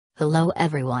Hello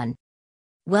everyone.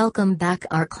 Welcome back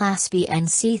our Class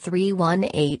BNC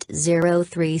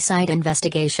 31803 site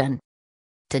investigation.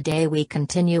 Today we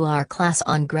continue our class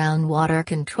on groundwater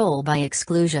control by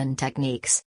exclusion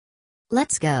techniques.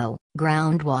 Let's go.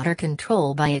 Groundwater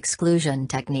control by exclusion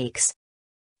techniques.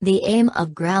 The aim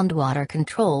of groundwater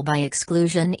control by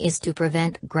exclusion is to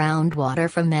prevent groundwater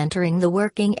from entering the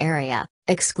working area.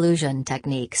 Exclusion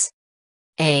techniques.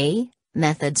 A.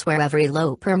 Methods where every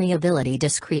low permeability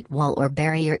discrete wall or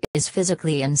barrier is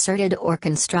physically inserted or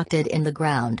constructed in the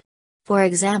ground. For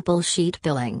example, sheet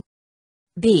filling.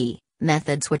 B.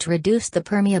 Methods which reduce the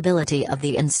permeability of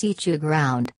the in situ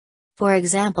ground. For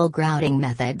example, grouting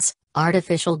methods,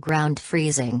 artificial ground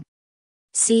freezing.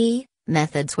 C.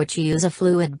 Methods which use a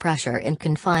fluid pressure in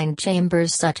confined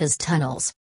chambers such as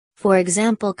tunnels. For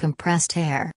example, compressed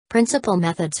air. Principal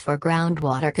methods for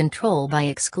groundwater control by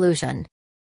exclusion.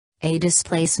 A.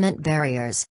 Displacement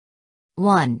barriers.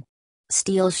 1.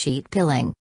 Steel sheet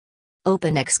pilling.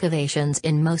 Open excavations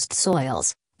in most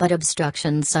soils, but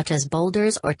obstructions such as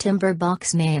boulders or timber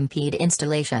box may impede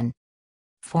installation.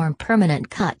 Form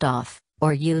permanent cutoff,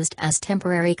 or used as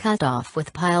temporary cutoff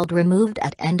with piled removed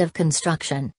at end of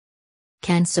construction.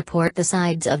 Can support the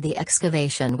sides of the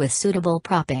excavation with suitable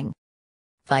propping.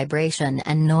 Vibration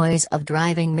and noise of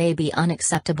driving may be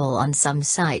unacceptable on some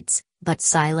sites, but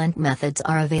silent methods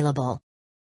are available.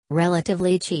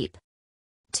 Relatively cheap.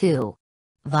 2.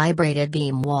 Vibrated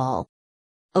beam wall.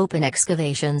 Open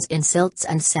excavations in silts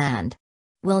and sand.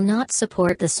 Will not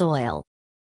support the soil.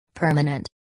 Permanent.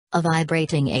 A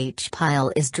vibrating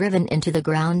H-pile is driven into the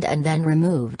ground and then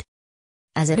removed.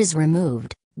 As it is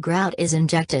removed, grout is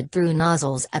injected through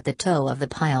nozzles at the toe of the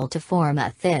pile to form a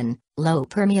thin, low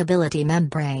permeability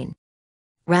membrane.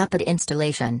 Rapid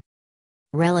installation.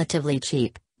 Relatively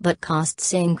cheap, but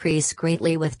costs increase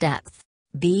greatly with depth.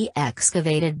 B.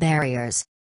 Excavated barriers.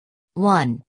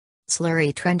 1.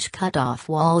 Slurry trench cutoff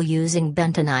wall using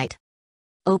bentonite.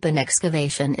 Open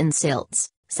excavation in silts,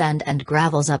 sand and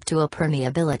gravels up to a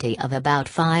permeability of about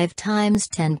 5 times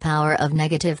 10 power of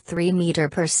 -3 meter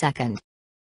per second.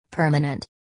 Permanent.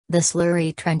 The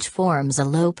slurry trench forms a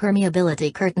low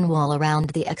permeability curtain wall around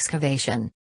the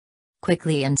excavation.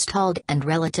 Quickly installed and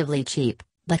relatively cheap,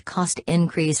 but cost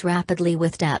increase rapidly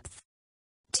with depth.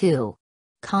 2.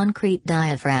 Concrete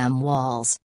diaphragm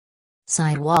walls.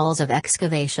 Side walls of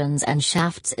excavations and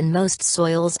shafts in most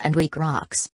soils and weak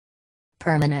rocks.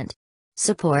 Permanent.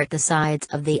 Support the sides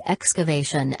of the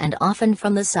excavation and often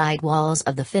from the side walls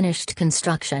of the finished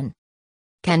construction.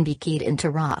 Can be keyed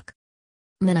into rock.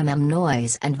 Minimum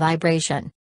noise and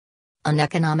vibration.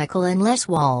 Uneconomical unless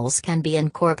walls can be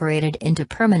incorporated into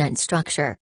permanent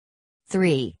structure.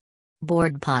 3.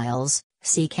 Board piles,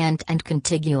 secant and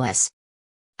contiguous.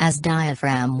 As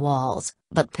diaphragm walls,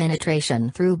 but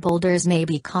penetration through boulders may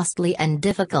be costly and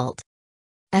difficult.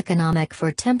 Economic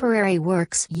for temporary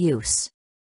works use.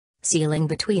 Sealing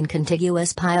between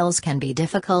contiguous piles can be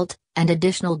difficult, and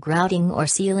additional grouting or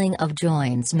sealing of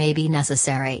joints may be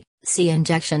necessary. See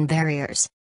injection barriers.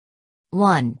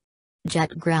 1.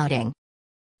 Jet grouting.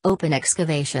 Open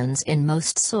excavations in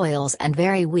most soils and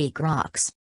very weak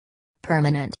rocks.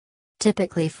 Permanent.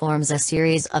 Typically forms a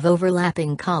series of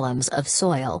overlapping columns of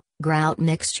soil, grout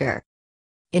mixture.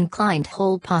 Inclined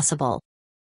hole possible.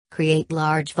 Create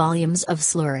large volumes of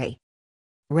slurry.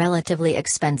 Relatively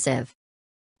expensive.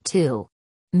 2.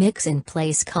 Mix in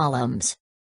place columns.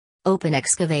 Open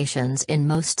excavations in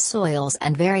most soils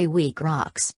and very weak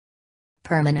rocks.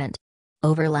 Permanent.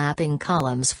 Overlapping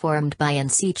columns formed by in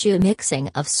situ mixing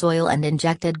of soil and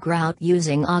injected grout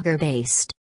using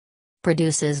auger-based.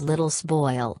 Produces little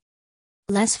spoil.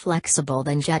 Less flexible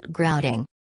than jet grouting.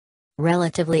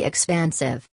 Relatively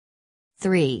expansive.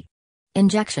 3.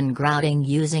 Injection grouting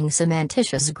using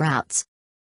cementitious grouts.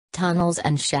 Tunnels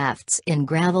and shafts in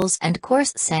gravels and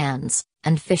coarse sands,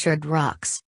 and fissured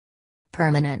rocks.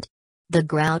 Permanent. The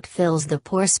grout fills the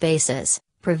pore spaces,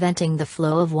 preventing the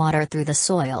flow of water through the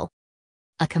soil.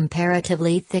 A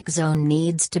comparatively thick zone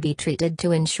needs to be treated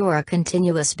to ensure a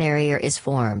continuous barrier is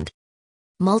formed.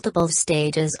 Multiple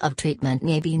stages of treatment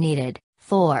may be needed.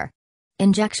 4.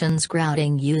 Injections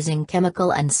grouting using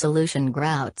chemical and solution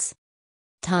grouts.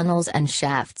 Tunnels and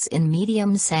shafts in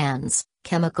medium sands,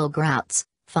 chemical grouts,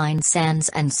 fine sands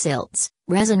and silts,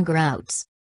 resin grouts.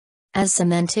 As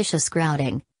cementitious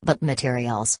grouting, but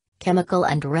materials, chemical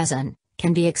and resin,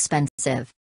 can be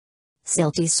expensive.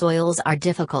 Silty soils are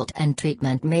difficult and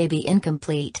treatment may be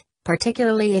incomplete,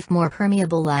 particularly if more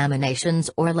permeable laminations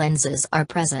or lenses are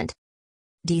present.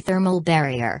 Thermal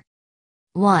barrier.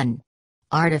 1.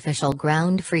 Artificial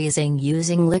ground freezing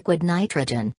using liquid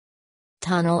nitrogen.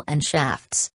 Tunnel and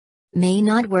shafts. May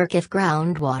not work if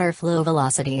groundwater flow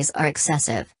velocities are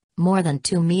excessive, more than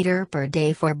 2 meter per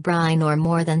day for brine or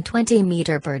more than 20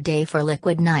 meter per day for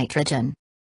liquid nitrogen.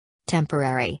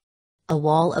 Temporary. A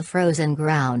wall of frozen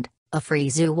ground, a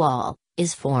freeze wall,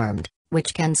 is formed,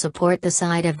 which can support the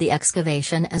side of the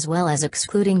excavation as well as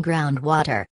excluding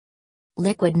groundwater.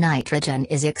 Liquid nitrogen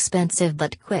is expensive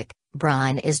but quick,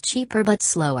 brine is cheaper but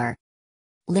slower.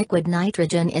 Liquid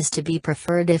nitrogen is to be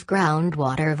preferred if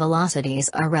groundwater velocities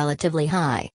are relatively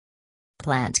high.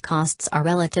 Plant costs are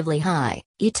relatively high.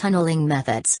 Tunneling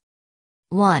methods.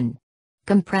 1.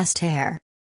 Compressed air.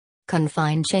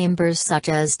 Confined chambers such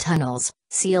as tunnels,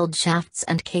 sealed shafts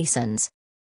and caissons.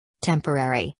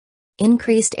 Temporary.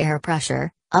 Increased air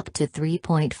pressure, up to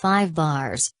 3.5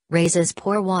 bars, raises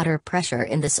pore water pressure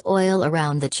in the soil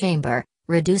around the chamber,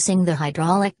 reducing the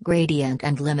hydraulic gradient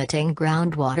and limiting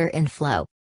groundwater inflow.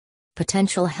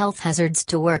 Potential health hazards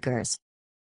to workers.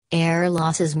 Air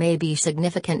losses may be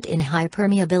significant in high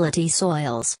permeability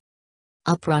soils.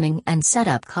 Uprunning and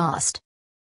setup cost.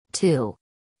 2.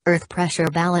 Earth pressure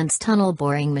balance tunnel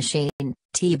boring machine,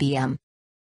 TBM.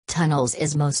 Tunnels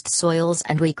is most soils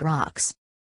and weak rocks.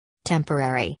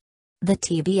 Temporary. The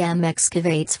TBM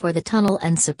excavates for the tunnel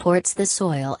and supports the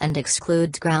soil and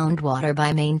excludes groundwater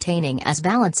by maintaining as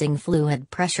balancing fluid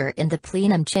pressure in the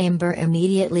plenum chamber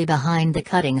immediately behind the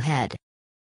cutting head.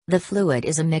 The fluid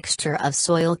is a mixture of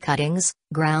soil cuttings,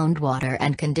 groundwater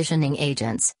and conditioning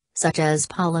agents, such as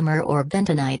polymer or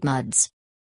bentonite muds.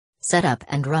 Setup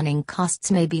and running costs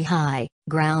may be high.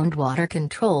 Groundwater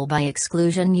control by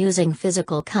exclusion using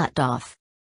physical cutoff.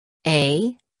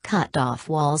 A. Cutoff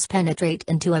walls penetrate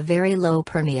into a very low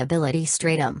permeability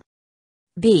stratum.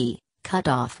 B.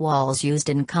 Cutoff walls used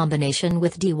in combination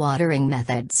with dewatering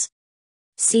methods.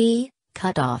 C.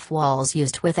 Cutoff walls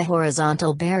used with a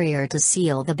horizontal barrier to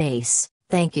seal the base.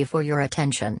 Thank you for your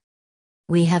attention.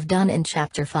 We have done in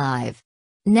Chapter 5.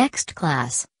 Next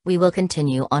class, we will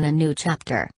continue on a new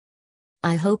chapter.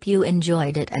 I hope you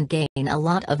enjoyed it and gain a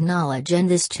lot of knowledge in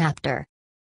this chapter.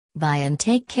 Bye and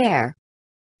take care.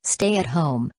 Stay at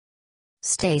home.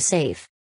 Stay safe.